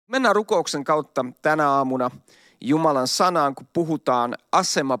Mennään rukouksen kautta tänä aamuna Jumalan sanaan, kun puhutaan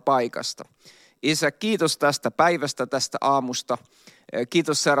asemapaikasta. Isä, kiitos tästä päivästä, tästä aamusta.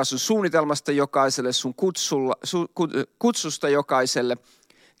 Kiitos Herra sun suunnitelmasta jokaiselle, sun kutsusta jokaiselle.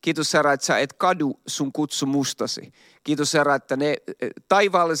 Kiitos Herra, että sä et kadu sun kutsumustasi. Kiitos Herra, että ne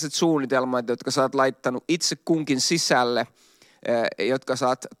taivaalliset suunnitelmat, jotka sä oot laittanut itse kunkin sisälle, jotka sä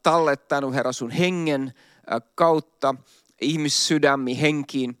oot tallettanut Herra sun hengen kautta, ihmissydämi,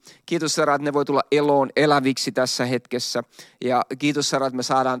 henkiin. Kiitos Herra, että ne voi tulla eloon eläviksi tässä hetkessä. Ja kiitos Herra, että me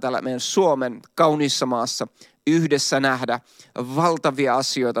saadaan täällä meidän Suomen kauniissa maassa yhdessä nähdä valtavia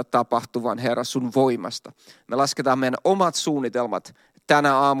asioita tapahtuvan Herra sun voimasta. Me lasketaan meidän omat suunnitelmat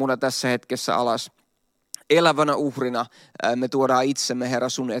tänä aamuna tässä hetkessä alas. Elävänä uhrina me tuodaan itsemme Herra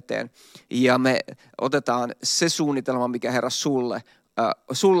sun eteen. Ja me otetaan se suunnitelma, mikä Herra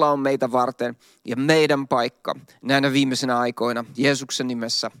sulla on meitä varten ja meidän paikka näinä viimeisinä aikoina. Jeesuksen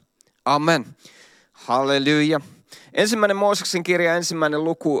nimessä. Amen. Halleluja. Ensimmäinen Mooseksen kirja,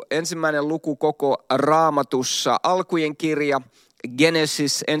 ensimmäinen luku koko Raamatussa. Alkujen kirja,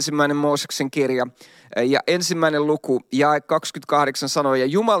 Genesis, ensimmäinen Mooseksen kirja. Ja ensimmäinen luku, jae 28 sanoo, ja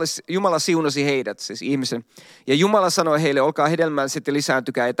Jumala siunasi heidät, siis ihmisen. Ja Jumala sanoi heille, olkaa hedelmälliset ja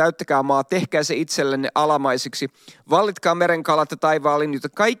lisääntykää ja täyttäkää maa, tehkää se itsellenne alamaisiksi. Vallitkaa merenkalat ja taivaan linjut ja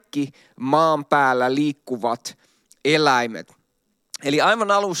kaikki maan päällä liikkuvat eläimet. Eli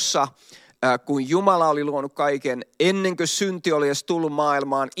aivan alussa, kun Jumala oli luonut kaiken, ennen kuin synti oli edes tullut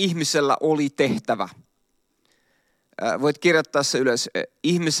maailmaan, ihmisellä oli tehtävä. Voit kirjoittaa se ylös,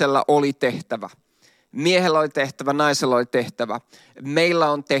 ihmisellä oli tehtävä. Miehellä oli tehtävä, naisella oli tehtävä.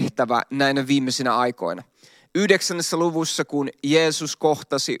 Meillä on tehtävä näinä viimeisinä aikoina. 9. luvussa, kun Jeesus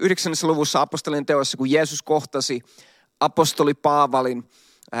kohtasi, 9. luvussa apostolien teoissa, kun Jeesus kohtasi apostoli Paavalin,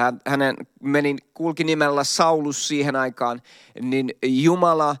 hänen kulki nimellä Saulus siihen aikaan, niin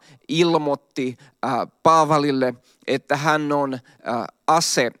Jumala ilmoitti Paavalille, että hän on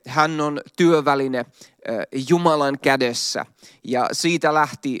hän on työväline Jumalan kädessä. Ja siitä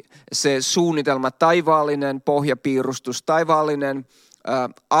lähti se suunnitelma, taivaallinen pohjapiirustus, taivaallinen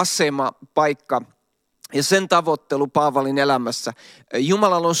asemapaikka ja sen tavoittelu Paavalin elämässä.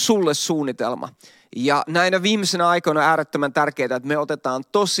 Jumalalla on sulle suunnitelma. Ja näinä viimeisenä aikoina on äärettömän tärkeää, että me otetaan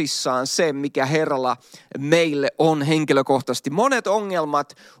tosissaan se, mikä Herralla meille on henkilökohtaisesti. Monet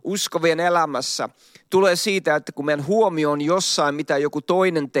ongelmat uskovien elämässä tulee siitä, että kun meidän huomio on jossain, mitä joku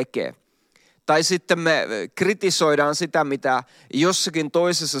toinen tekee, tai sitten me kritisoidaan sitä, mitä jossakin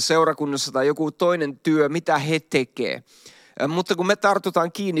toisessa seurakunnassa tai joku toinen työ, mitä he tekee. Mutta kun me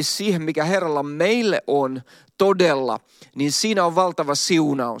tartutaan kiinni siihen, mikä Herralla meille on todella, niin siinä on valtava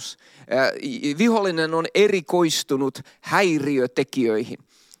siunaus. Vihollinen on erikoistunut häiriötekijöihin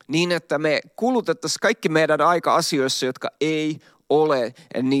niin, että me kulutettaisiin kaikki meidän aika asioissa, jotka ei ole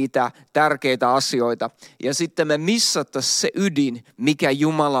niitä tärkeitä asioita. Ja sitten me missattaisiin se ydin, mikä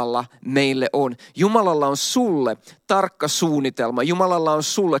Jumalalla meille on. Jumalalla on sulle tarkka suunnitelma. Jumalalla on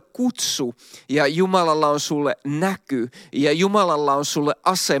sulle kutsu ja Jumalalla on sulle näky ja Jumalalla on sulle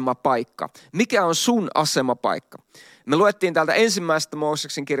asemapaikka. Mikä on sun asemapaikka? Me luettiin täältä ensimmäisestä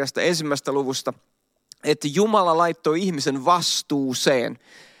Mooseksen kirjasta, ensimmäisestä luvusta, että Jumala laittoi ihmisen vastuuseen.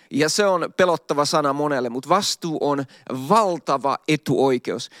 Ja se on pelottava sana monelle, mutta vastuu on valtava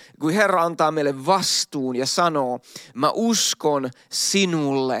etuoikeus. Kun Herra antaa meille vastuun ja sanoo, mä uskon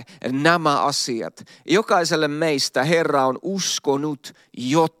sinulle nämä asiat. Jokaiselle meistä Herra on uskonut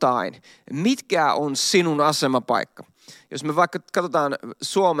jotain. Mitkä on sinun asemapaikka? Jos me vaikka katsotaan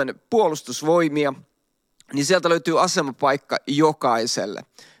Suomen puolustusvoimia, niin sieltä löytyy asemapaikka jokaiselle.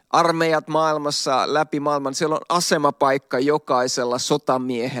 Armeijat maailmassa, läpi maailman, siellä on asemapaikka jokaisella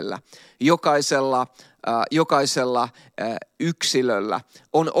sotamiehellä, jokaisella yksilöllä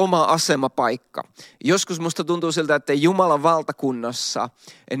on oma asemapaikka. Joskus musta tuntuu siltä, että Jumalan valtakunnassa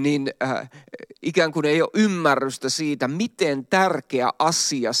niin ikään kuin ei ole ymmärrystä siitä, miten tärkeä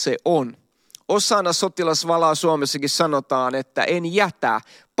asia se on. Osana sotilasvalaa Suomessakin sanotaan, että en jätä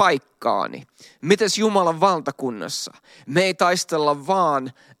paikkaani. Mites Jumalan valtakunnassa? Me ei taistella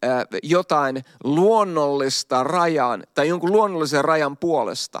vaan jotain luonnollista rajan tai jonkun luonnollisen rajan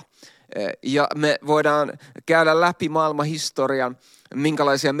puolesta. Ja me voidaan käydä läpi maailman historian,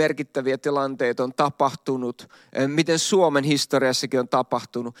 minkälaisia merkittäviä tilanteita on tapahtunut, miten Suomen historiassakin on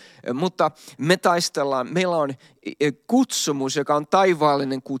tapahtunut. Mutta me taistellaan, meillä on kutsumus, joka on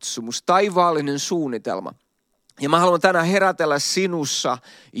taivaallinen kutsumus, taivaallinen suunnitelma. Ja mä haluan tänään herätellä sinussa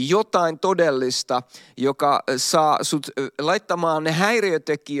jotain todellista, joka saa sut laittamaan ne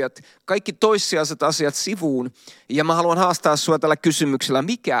häiriötekijät, kaikki toissijaiset asiat sivuun. Ja mä haluan haastaa sua tällä kysymyksellä,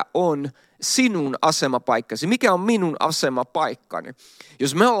 mikä on sinun asemapaikkasi? Mikä on minun asemapaikkani?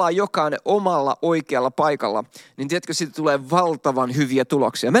 Jos me ollaan jokainen omalla oikealla paikalla, niin tiedätkö, siitä tulee valtavan hyviä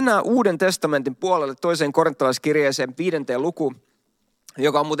tuloksia. Mennään Uuden testamentin puolelle 2. korintolaiskirjeeseen 5. luku,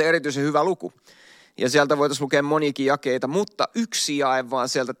 joka on muuten erityisen hyvä luku. Ja sieltä voitaisiin lukea monikin jakeita, mutta yksi jae vaan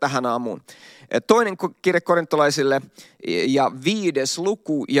sieltä tähän aamuun. 2. kirje korintolaisille ja 5.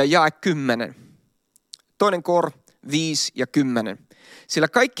 luku ja jae 10. 2. kor 5 ja 10. Sillä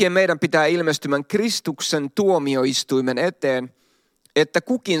kaikkien meidän pitää ilmestymän Kristuksen tuomioistuimen eteen, että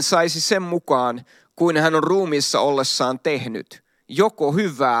kukin saisi sen mukaan, kuin hän on ruumiissa ollessaan tehnyt, joko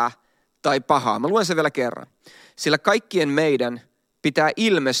hyvää tai pahaa. Mä luen sen vielä kerran. Sillä kaikkien meidän pitää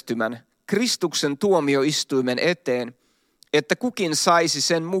ilmestymän Kristuksen tuomioistuimen eteen, että kukin saisi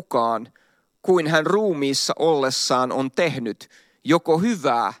sen mukaan, kuin hän ruumiissa ollessaan on tehnyt, joko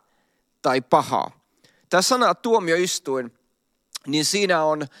hyvää tai pahaa. Tämä sana tuomioistuin, niin siinä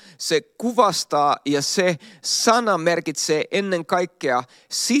on, se kuvastaa ja se sana merkitsee ennen kaikkea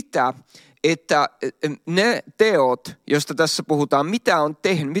sitä, että ne teot, joista tässä puhutaan,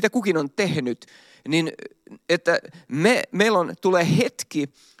 mitä kukin on tehnyt, niin että meillä tulee hetki,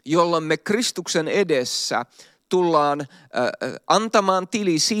 jolloin me Kristuksen edessä tullaan antamaan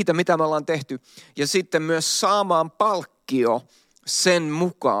tili siitä, mitä me ollaan tehty, ja sitten myös saamaan palkkio sen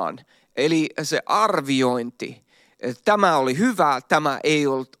mukaan. Eli se arviointi, tämä oli hyvää, tämä ei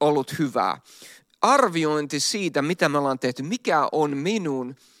ollut hyvää. Arviointi siitä, mitä me ollaan tehty, mikä on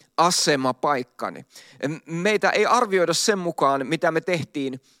minun asemapaikkani. Meitä ei arvioida sen mukaan, mitä me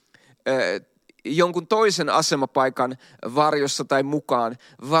tehtiin jonkun toisen asemapaikan varjossa tai mukaan,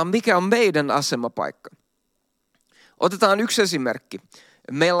 vaan mikä on meidän asemapaikka. Otetaan yksi esimerkki.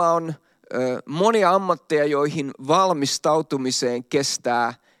 Meillä on monia ammatteja, joihin valmistautumiseen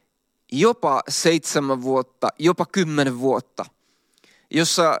kestää jopa 7 vuotta, jopa 10 vuotta,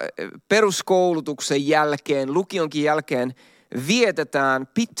 jossa peruskoulutuksen jälkeen, lukionkin jälkeen vietetään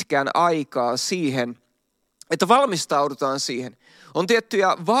pitkän aikaa siihen, että valmistaudutaan siihen. On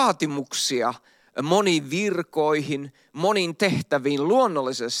tiettyjä vaatimuksia moniin virkoihin, moniin tehtäviin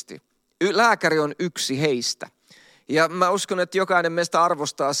luonnollisesti. Lääkäri on yksi heistä. Ja mä uskon, että jokainen meistä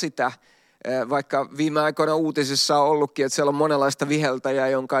arvostaa sitä, vaikka viime aikoina uutisissa on ollutkin, että siellä on monenlaista viheltäjää,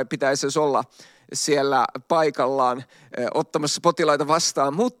 jonka ei pitäisi edes olla siellä paikallaan ottamassa potilaita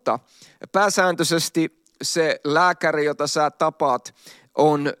vastaan. Mutta pääsääntöisesti se lääkäri, jota sä tapaat,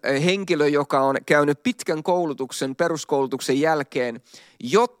 on henkilö, joka on käynyt pitkän koulutuksen, peruskoulutuksen jälkeen,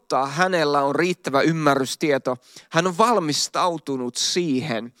 jotta hänellä on riittävä ymmärrystieto. Hän on valmistautunut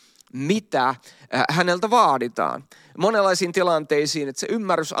siihen, mitä häneltä vaaditaan. Monenlaisiin tilanteisiin, että se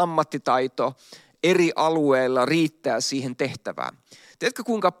ymmärrys, ammattitaito eri alueilla riittää siihen tehtävään. Tiedätkö,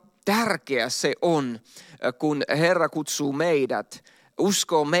 kuinka tärkeä se on, kun Herra kutsuu meidät,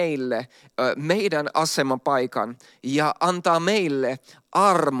 uskoo meille meidän asemapaikan ja antaa meille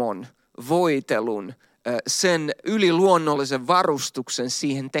armon, voitelun, sen yliluonnollisen varustuksen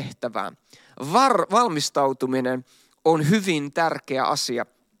siihen tehtävään. Valmistautuminen on hyvin tärkeä asia,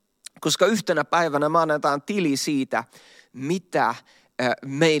 koska yhtenä päivänä me annetaan tili siitä, mitä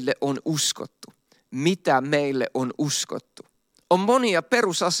meille on uskottu. Mitä meille on uskottu. On monia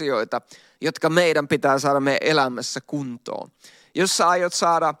perusasioita, jotka meidän pitää saada meidän elämässä kuntoon. Jos sä aiot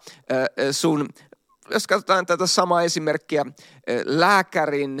saada jos katsotaan tätä samaa esimerkkiä,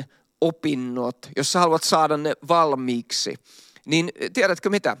 lääkärin opinnot, jos sä haluat saada ne valmiiksi, niin tiedätkö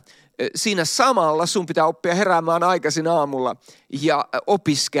mitä? Siinä samalla sun pitää oppia heräämään aikaisin aamulla ja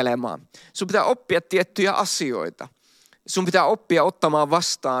opiskelemaan. Sun pitää oppia tiettyjä asioita. Sun pitää oppia ottamaan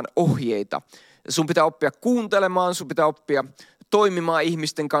vastaan ohjeita. Sun pitää oppia kuuntelemaan, sun pitää oppia toimimaan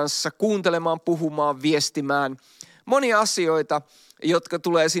ihmisten kanssa, kuuntelemaan, puhumaan, viestimään. Monia asioita, jotka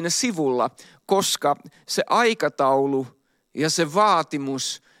tulee siinä sivulla, koska se aikataulu ja se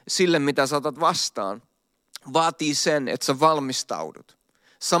vaatimus sille, mitä sä otat vastaan, vaatii sen, että sä valmistaudut.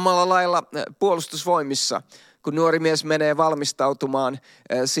 Samalla lailla puolustusvoimissa, kun nuori mies menee valmistautumaan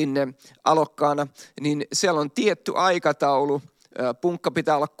sinne alokkaana, niin siellä on tietty aikataulu. Punkka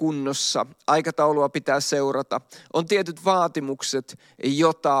pitää olla kunnossa, aikataulua pitää seurata. On tietyt vaatimukset,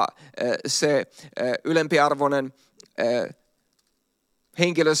 jota se ylempiarvoinen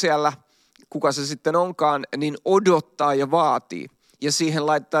henkilö siellä, kuka se sitten onkaan, niin odottaa ja vaatii. Ja siihen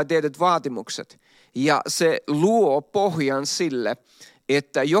laittaa tietyt vaatimukset. Ja se luo pohjan sille,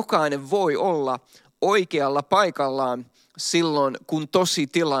 että jokainen voi olla oikealla paikallaan silloin, kun tosi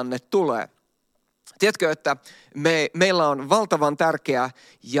tilanne tulee. Tiedätkö, että meillä on valtavan tärkeä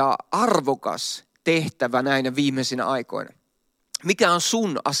ja arvokas tehtävä näinä viimeisinä aikoina. Mikä on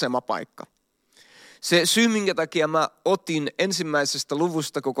sun asemapaikka? Se syy, minkä takia mä otin ensimmäisestä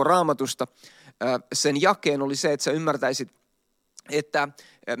luvusta koko Raamatusta sen jakeen, oli se, että sä ymmärtäisit, että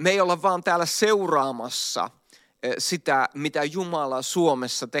me ei olla vaan täällä seuraamassa sitä, mitä Jumala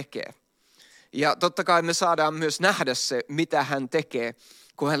Suomessa tekee. Ja totta kai me saadaan myös nähdä se, mitä hän tekee,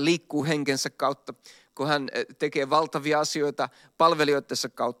 kun hän liikkuu henkensä kautta, kun hän tekee valtavia asioita palvelijoittensa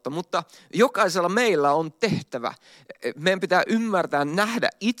kautta. Mutta jokaisella meillä on tehtävä. Meidän pitää ymmärtää, nähdä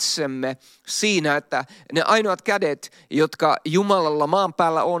itsemme siinä, että ne ainoat kädet, jotka Jumalalla maan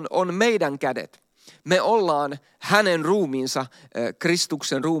päällä on meidän kädet. Me ollaan hänen ruumiinsa,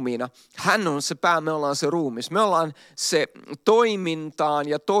 Kristuksen ruumiina. Hän on se pää, me ollaan se ruumis. Me ollaan se toimintaan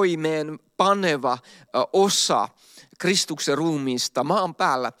ja toimeen paneva osa Kristuksen ruumiista maan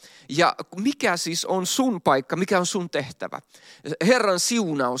päällä. Ja mikä siis on sun paikka, mikä on sun tehtävä? Herran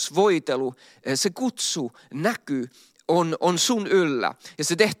siunaus, voitelu, se kutsu, näky on sun yllä ja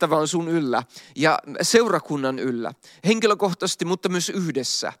se tehtävä on sun yllä ja seurakunnan yllä. Henkilökohtaisesti, mutta myös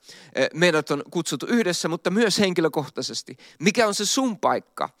yhdessä. Meidät on kutsuttu yhdessä, mutta myös henkilökohtaisesti. Mikä on se sun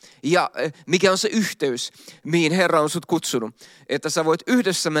paikka ja mikä on se yhteys, mihin Herra on sut kutsunut. Että sä voit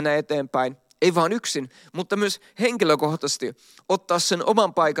yhdessä mennä eteenpäin, ei vaan yksin, mutta myös henkilökohtaisesti ottaa sen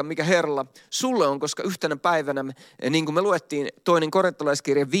oman paikan, mikä Herralla sulle on, koska yhtenä päivänä, niin kuin me luettiin 2.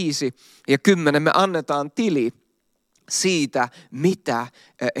 Korintolaiskirja 5 ja 10, me annetaan tili siitä, mitä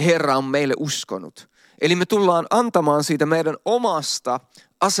Herra on meille uskonut. Eli me tullaan antamaan siitä meidän omasta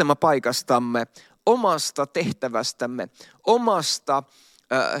asemapaikastamme, omasta tehtävästämme, omasta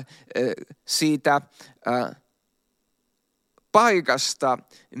siitä paikasta,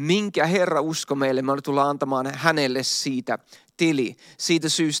 minkä Herra usko meille. Me tullaan antamaan hänelle siitä tili. Siitä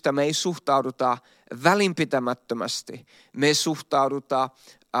syystä me ei suhtauduta välinpitämättömästi. Me ei suhtauduta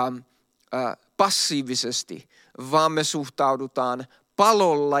passiivisesti, vaan me suhtaudutaan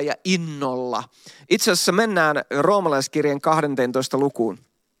palolla ja innolla. Itse asiassa mennään Roomalaiskirjan 12. lukuun.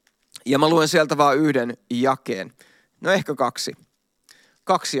 Ja mä luen sieltä vaan yhden jakeen. No ehkä 2.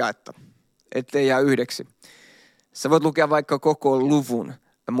 2 jaetta, ettei jää 1. Sä voit lukea vaikka koko luvun.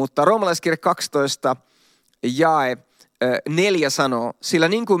 Mutta Roomalaiskirja 12 jae 4 sanoo, sillä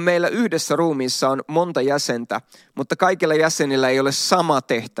niin kuin meillä yhdessä ruumiissa on monta jäsentä, mutta kaikilla jäsenillä ei ole sama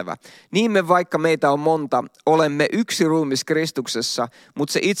tehtävä. Niin me vaikka meitä on monta, olemme yksi ruumis Kristuksessa,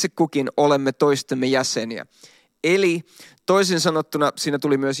 mutta se itse kukin olemme toistemme jäseniä. Eli toisin sanottuna, siinä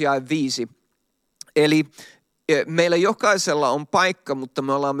tuli myös jae 5. Eli meillä jokaisella on paikka, mutta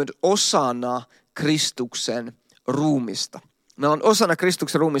me ollaan myös osana Kristuksen ruumista. Meillä on osana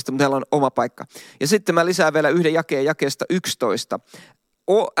Kristuksen ruumista, mutta meillä on oma paikka. Ja sitten mä lisään vielä yhden jakeen jakeesta 11.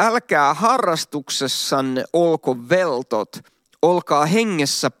 Älkää harrastuksessanne olko veltot, olkaa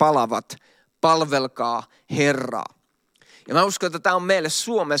hengessä palavat, palvelkaa Herraa. Ja mä uskon, että tämä on meille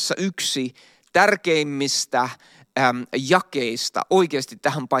Suomessa yksi tärkeimmistä jakeista oikeasti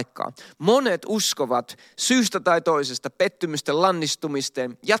tähän paikkaan. Monet uskovat syystä tai toisesta pettymysten,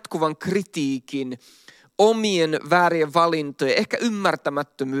 lannistumisten, jatkuvan kritiikin, omien väärien valintojen, ehkä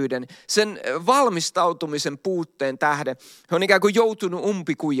ymmärtämättömyyden, sen valmistautumisen puutteen tähden. He on ikään kuin joutunut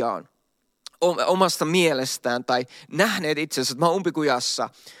umpikujaan omasta mielestään tai nähneet itsensä, että mä oon umpikujassa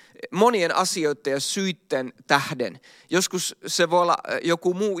monien asioiden ja syitten tähden. Joskus se voi olla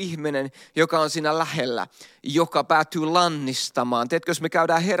joku muu ihminen, joka on siinä lähellä, joka päätyy lannistamaan. Tiedätkö, jos me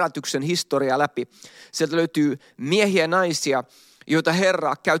käydään herätyksen historiaa läpi, sieltä löytyy miehiä ja naisia, joita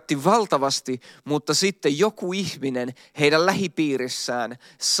Herra käytti valtavasti, mutta sitten joku ihminen heidän lähipiirissään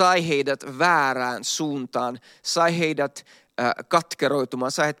sai heidät väärään suuntaan, sai heidät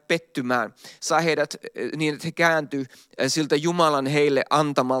katkeroitumaan, sai heidät pettymään, sai heidät niin, että he kääntyivät siltä Jumalan heille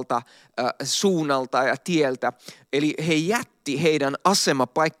antamalta suunnalta ja tieltä. Eli he jätti heidän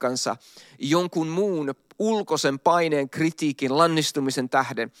asemapaikkansa jonkun muun ulkoisen paineen, kritiikin, lannistumisen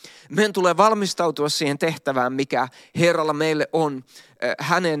tähden. Meidän tulee valmistautua siihen tehtävään, mikä Herralla meille on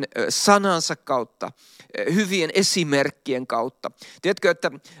hänen sanansa kautta, hyvien esimerkkien kautta. Tiedätkö,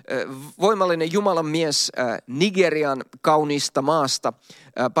 että voimallinen Jumalan mies Nigerian kauniista maasta,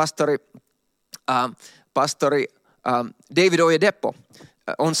 pastori David Oyedepo,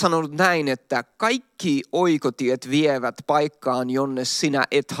 on sanonut näin, että kaikki oikotiet vievät paikkaan, jonne sinä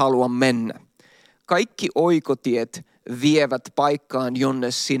et halua mennä. Kaikki oikotiet vievät paikkaan,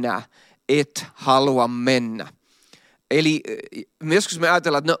 jonne sinä et halua mennä. Eli joskus me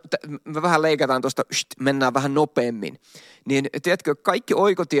ajatellaan, että me vähän leikataan tuosta, mennään vähän nopeammin. Niin tiedätkö, kaikki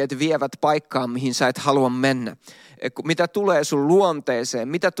oikotiet vievät paikkaan, mihin sä et halua mennä. Mitä tulee sun luonteeseen,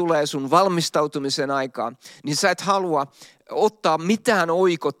 mitä tulee sun valmistautumisen aikaan, niin sä et halua ottaa mitään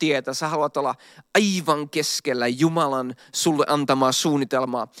oikotietä. Sä haluat olla aivan keskellä Jumalan sulle antamaa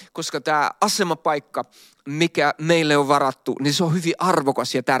suunnitelmaa, koska tämä asemapaikka, mikä meille on varattu, niin se on hyvin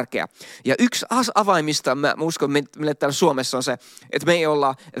arvokas ja tärkeä. Ja yksi avaimista, mä uskon, meille täällä Suomessa on se, että me ei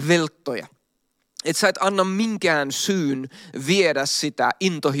olla velttoja. Että sä et anna minkään syyn viedä sitä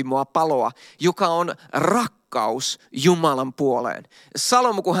intohimoa, paloa, joka on rakkaus Jumalan puoleen.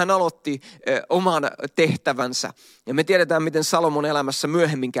 Salomo, kun hän aloitti oman tehtävänsä, ja me tiedetään, miten Salomon elämässä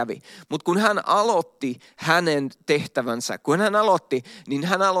myöhemmin kävi, mutta kun hän aloitti hänen tehtävänsä, niin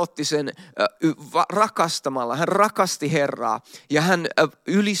hän aloitti sen rakastamalla. Hän rakasti Herraa ja hän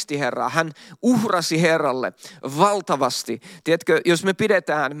ylisti Herraa. Hän uhrasi Herralle valtavasti. Tiedätkö, jos me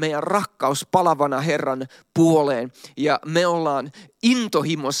pidetään meidän rakkaus palavana Herran puoleen ja me ollaan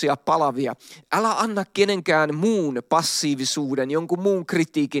intohimoisia palavia. Älä anna kenenkään muun passiivisuuden, jonkun muun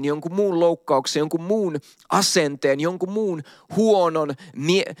kritiikin, jonkun muun loukkauksen, jonkun muun asenteen, jonkun muun huonon,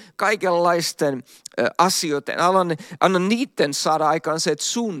 kaikenlaisten asioiden. Anna niiden saada aikaan se, että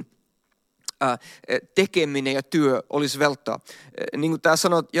sun tekeminen ja työ olisi velttoa. Niin kuin tämä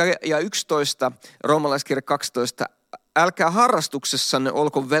sanoo, ja 11, roomalaiskirja 12, älkää harrastuksessanne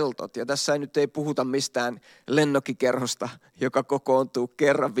olko veltot. Ja tässä ei puhuta mistään lennokkikerhosta, joka kokoontuu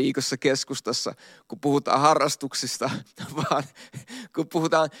kerran viikossa keskustassa, kun puhutaan harrastuksista, vaan kun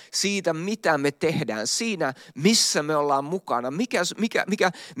puhutaan siitä, mitä me tehdään, siinä, missä me ollaan mukana,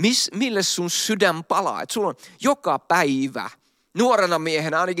 mille sun sydän palaa. Että sulla on joka päivä, nuorena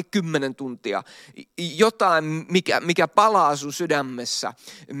miehenä ainakin 10 tuntia, jotain, mikä palaa sun sydämessä,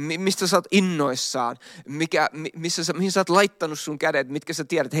 mistä sä oot innoissaan, mihin sä oot laittanut sun kädet, mitkä sä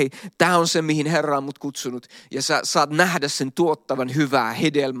tiedät, hei, tää on se, mihin Herra on mut kutsunut, ja sä saat nähdä sen tuottavan hyvää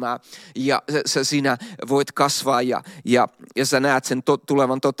hedelmää, ja sä siinä voit kasvaa, ja sä näet sen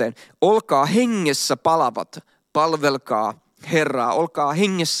tulevan toteen. Olkaa hengessä palavat, palvelkaa Herraa, olkaa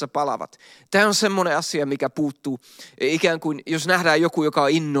hengessä palavat. Tämä on semmoinen asia, mikä puuttuu. Ikään kuin, jos nähdään joku, joka on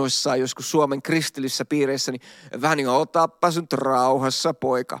innoissaan joskus Suomen kristillisissä piireissä, niin vähän niin kuin, otapa nyt rauhassa,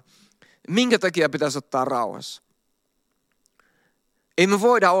 poika. Minkä takia pitäisi ottaa rauhassa? Ei me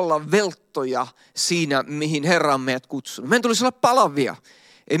voida olla velttoja siinä, mihin Herra on meidät kutsunut. Meidän tulisi olla palavia.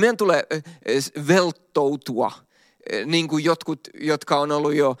 Ei meidän tule velttoutua. Niin kuin jotkut, jotka on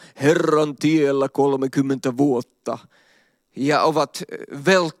ollut jo Herran tiellä 30 vuotta. Ja ovat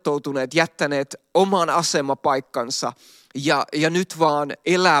velttoutuneet, jättäneet oman asemapaikkansa ja nyt vaan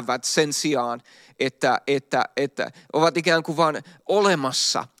elävät sen sijaan, että ovat ikään kuin vaan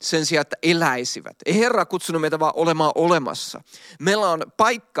olemassa sen sijaan, että eläisivät. Ei Herra kutsunut meitä vaan olemaan olemassa. Meillä on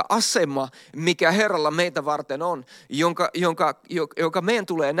paikka, asema, mikä Herralla meitä varten on, jonka meidän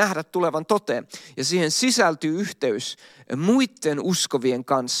tulee nähdä tulevan toteen. Ja siihen sisältyy yhteys muiden uskovien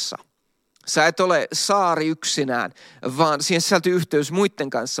kanssa. Sä et ole saari yksinään, vaan siihen sisältyy yhteys muiden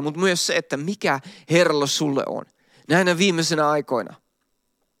kanssa, mutta myös se, että mikä Herralla sulle on. Näinä viimeisenä aikoina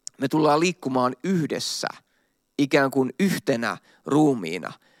me tullaan liikkumaan yhdessä, ikään kuin yhtenä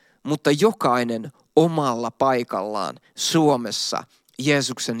ruumiina, mutta jokainen omalla paikallaan Suomessa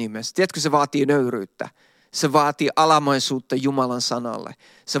Jeesuksen nimessä. Tiedätkö, se vaatii nöyryyttä. Se vaatii alamaisuutta Jumalan sanalle.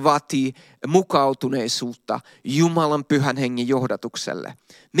 Se vaatii mukautuneisuutta Jumalan pyhän hengen johdatukselle.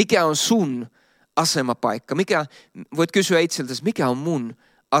 Mikä on sun asemapaikka? Voit kysyä itseltäsi, mikä on mun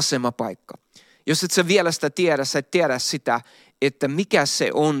asemapaikka? Jos et sä vielä sitä tiedä, sä et tiedä sitä, että mikä se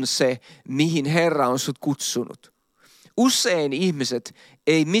on se, mihin Herra on sut kutsunut. Usein ihmiset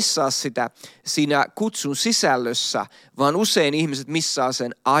ei missaa sitä siinä kutsun sisällössä, vaan usein ihmiset missaa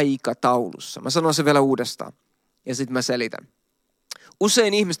sen aikataulussa. Mä sanon sen vielä uudestaan ja sitten mä selitän.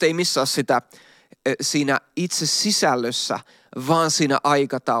 Usein ihmiset ei missaa sitä siinä itse sisällössä, vaan siinä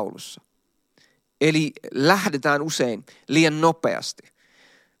aikataulussa. Eli lähdetään usein liian nopeasti.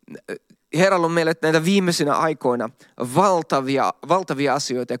 Herralla on meille näitä viimeisinä aikoina valtavia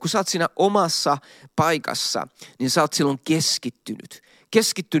asioita. Ja kun sä oot siinä omassa paikassa, niin sä oot silloin keskittynyt.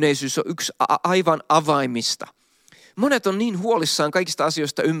 Keskittyneisyys on yksi aivan avaimista. Monet on niin huolissaan kaikista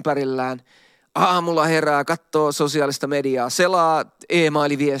asioista ympärillään. Aamulla herää, katsoo sosiaalista mediaa, selaa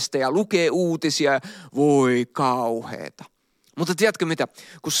e-mailiviestejä, lukee uutisia. Voi kauheeta. Mutta tiedätkö mitä?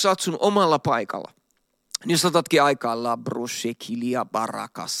 Kun sä oot sun omalla paikalla, niin jos otatkin aikaa labrushekilia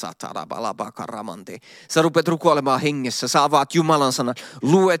barakassa tarabalabakaramante. Sä rupeat rukoilemaan hengessä, sä avaat Jumalan sanan,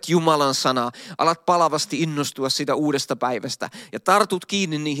 luet Jumalan sanaa, alat palavasti innostua siitä uudesta päivästä ja tartut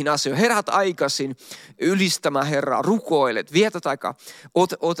kiinni niihin asioihin. Herät aikaisin ylistämään Herraa, rukoilet, vietät aikaa,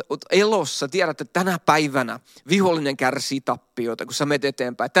 oot elossa, tiedät, että tänä päivänä vihollinen kärsii tappioita, kun sä menet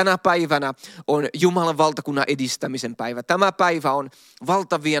eteenpäin. Tänä päivänä on Jumalan valtakunnan edistämisen päivä. Tämä päivä on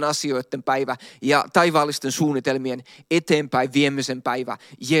valtavien asioiden päivä ja taivaallisten suunnitelmien eteenpäin viemisen päivä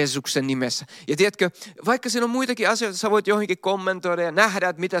Jeesuksen nimessä. Ja tiedätkö, vaikka siinä on muitakin asioita, sä voit johonkin kommentoida ja nähdä,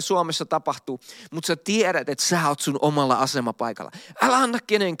 että mitä Suomessa tapahtuu, mutta sä tiedät, että sä oot sun omalla asemapaikalla. Älä anna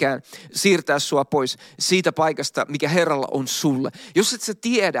kenenkään siirtää sua pois siitä paikasta, mikä Herralla on sulle. Jos et sä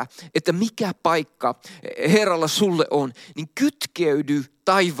tiedä, että mikä paikka Herralla sulle on, niin kytkeydy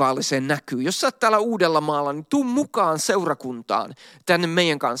taivaalliseen näkyy. Jos sä oot täällä Uudellamaalla, niin tuu mukaan seurakuntaan tänne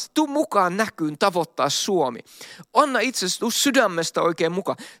meidän kanssa. Tuu mukaan näkyyn tavoittaa Suomi. Anna itsesi, tuu sydämestä oikein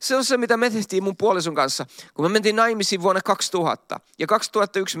mukaan. Se on se, mitä me tehtiin mun puolison kanssa. Kun me mentiin naimisiin vuonna 2000 ja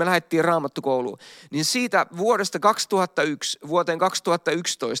 2001 me lähdettiin raamattukouluun, niin siitä vuodesta 2001 vuoteen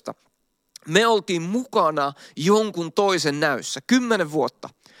 2011 me oltiin mukana jonkun toisen näyssä. 10 vuotta.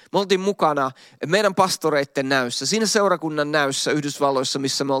 Me oltiin mukana meidän pastoreiden näyssä, siinä seurakunnan näyssä Yhdysvalloissa,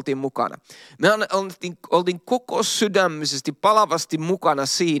 missä me oltiin mukana. Me oltiin koko sydämisesti, palavasti mukana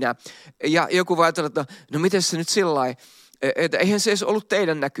siinä. Ja joku voi ajatella, että no miten se nyt sillai, että eihän se edes ollut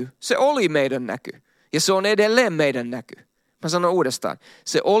teidän näky. Se oli meidän näky ja se on edelleen meidän näky. Mä sanon uudestaan,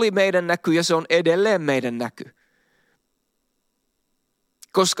 se oli meidän näky ja se on edelleen meidän näky.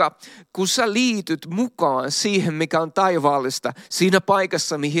 Koska kun sä liityt mukaan siihen, mikä on taivaallista, siinä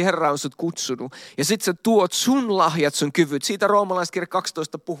paikassa, mihin Herra on sut kutsunut, ja sit sä tuot sun lahjat, sun kyvyt, siitä roomalaiskirja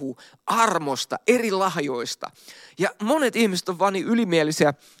 12 puhuu armosta, eri lahjoista. Ja monet ihmiset on vaan niin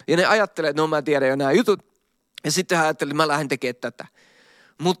ylimielisiä, ja ne ajattelee, että no mä tiedän jo nämä jutut, ja sitten he ajattelee, että mä lähden tekemään tätä.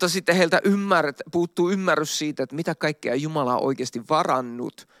 Mutta sitten heiltä puuttuu ymmärrys siitä, että mitä kaikkea Jumala on oikeasti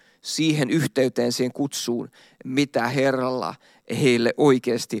varannut siihen yhteyteen, siihen kutsuun, mitä Herralla heille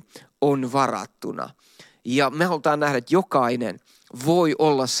oikeasti on varattuna. Ja me halutaan nähdä, että jokainen voi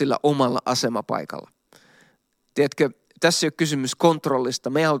olla sillä omalla asemapaikalla. Tiedätkö, tässä ei ole kysymys kontrollista.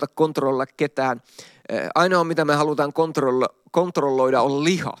 Me ei haluta kontrolloida ketään. Ainoa, mitä me halutaan kontrolloida, on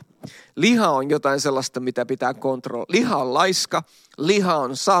liha. Liha on jotain sellaista, mitä pitää kontrolloida. Liha on laiska, liha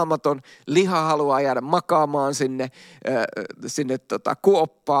on saamaton, liha haluaa jäädä makaamaan sinne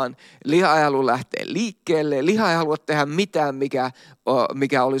kuoppaan. Liha ei halua lähteä liikkeelle, liha ei halua tehdä mitään,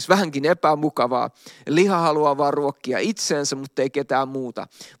 mikä olisi vähänkin epämukavaa. Liha haluaa vaan ruokkia itseensä, mutta ei ketään muuta.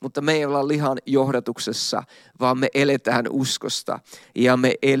 Mutta me ei olla lihan johdatuksessa, vaan me eletään uskosta ja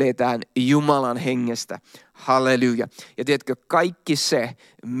me eletään Jumalan hengestä. Halleluja. Ja tiedätkö, kaikki se,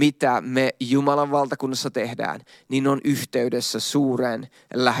 mitä me Jumalan valtakunnassa tehdään, niin on yhteydessä suureen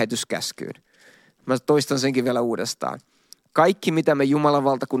lähetyskäskyyn. Mä toistan senkin vielä uudestaan. Kaikki, mitä me Jumalan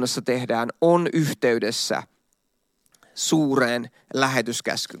valtakunnassa tehdään, on yhteydessä suureen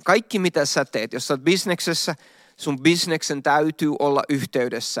lähetyskäskyyn. Kaikki, mitä sä teet, jos sä oot bisneksessä, sun bisneksen täytyy olla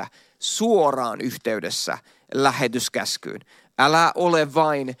yhteydessä, suoraan yhteydessä lähetyskäskyyn. Älä ole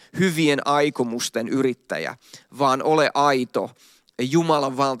vain hyvien aikomusten yrittäjä, vaan ole aito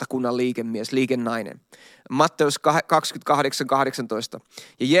Jumalan valtakunnan liikemies, liikennainen. Matteus 28:18.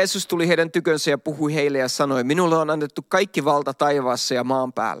 Ja Jeesus tuli heidän tykönsä ja puhui heille ja sanoi, minulle on annettu kaikki valta taivaassa ja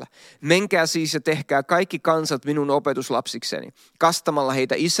maan päällä. Menkää siis ja tehkää kaikki kansat minun opetuslapsikseni, kastamalla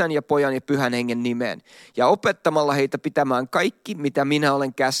heitä Isän ja Pojan ja Pyhän Hengen nimeen ja opettamalla heitä pitämään kaikki, mitä minä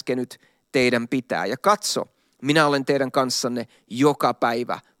olen käskenyt teidän pitää. Ja katso, minä olen teidän kanssanne joka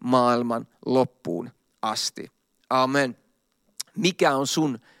päivä maailman loppuun asti. Amen. Mikä on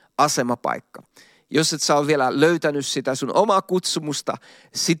sun asemapaikka? Jos et sä ole vielä löytänyt sitä sun omaa kutsumusta,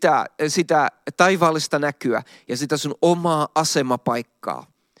 sitä taivaallista näkyä ja sitä sun omaa asemapaikkaa,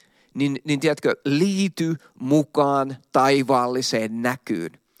 niin tiedätkö, liity mukaan taivaalliseen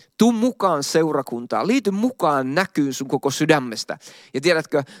näkyyn. Tuu mukaan seurakuntaan, liity mukaan näkyyn sun koko sydämestä. Ja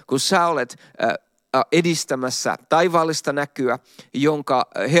tiedätkö, kun sä olet edistämässä taivaallista näkyä, jonka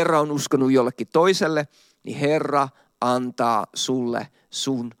Herra on uskonut jollekin toiselle, niin Herra antaa sulle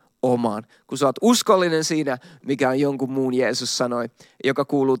sun oman. Kun sä oot uskollinen siinä, mikä on jonkun muun, Jeesus sanoi, joka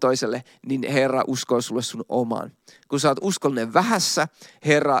kuuluu toiselle, niin Herra uskoo sulle sun oman. Kun sä oot uskollinen vähässä,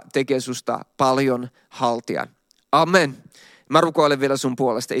 Herra tekee susta paljon haltijan. Amen. Mä rukoilen vielä sun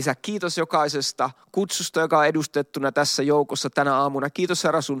puolesta. Isä, kiitos jokaisesta kutsusta, joka on edustettuna tässä joukossa tänä aamuna. Kiitos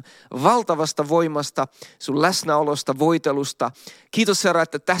Herra sun valtavasta voimasta, sun läsnäolosta, voitelusta. Kiitos Herra,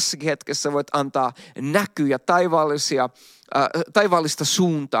 että tässäkin hetkessä voit antaa näkyjä, taivaallista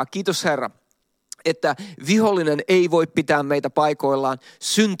suuntaa. Kiitos Herra, että vihollinen ei voi pitää meitä paikoillaan,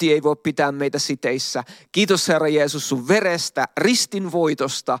 synti ei voi pitää meitä siteissä. Kiitos Herra Jeesus sun verestä, ristin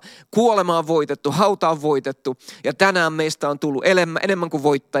voitosta, kuolema on voitettu, hauta on voitettu ja tänään meistä on tullut enemmän kuin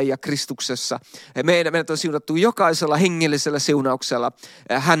voittajia Kristuksessa. Meidät on siunattu jokaisella hengellisellä siunauksella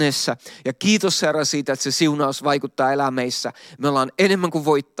hänessä ja kiitos Herra siitä, että se siunaus vaikuttaa elämeissä. Me ollaan enemmän kuin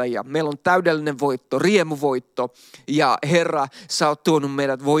voittajia, meillä on täydellinen voitto, riemuvoitto ja Herra, sä oot tuonut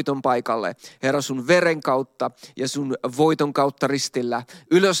meidät voiton paikalle. Herra, sun veren kautta ja sun voiton kautta ristillä,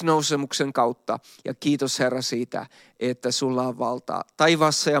 ylösnousemuksen kautta. Ja kiitos Herra siitä, että sulla on valtaa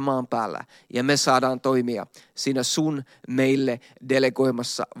taivaassa ja maan päällä. Ja me saadaan toimia siinä sun meille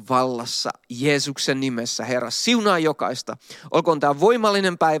delegoimassa vallassa Jeesuksen nimessä. Herra, siunaa jokaista. Olkoon tämä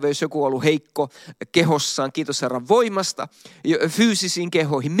voimallinen päivä, jos joku on ollut heikko kehossaan. Kiitos Herra voimasta, fyysisiin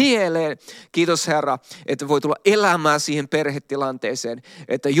kehoihin, mieleen. Kiitos Herra, että voi tulla elämää siihen perhetilanteeseen.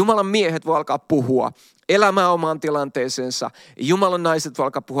 Että Jumalan miehet voi alkaa puhua elämää omaan tilanteeseensa. Jumalan naiset voi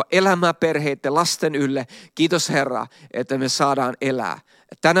alkaa puhua elämää perheiden, lasten ylle. Kiitos Herra, että me saadaan elää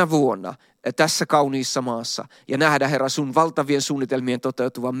tänä vuonna tässä kauniissa maassa ja nähdä Herra sun valtavien suunnitelmien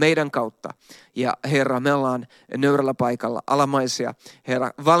toteutuvan meidän kautta. Ja Herra, me ollaan nöyrällä paikalla, alamaisia.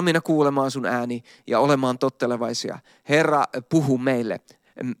 Herra, valmiina kuulemaan sun ääni ja olemaan tottelevaisia. Herra, puhu meille.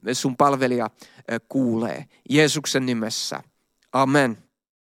 Sun palvelija kuulee. Jeesuksen nimessä. Amen.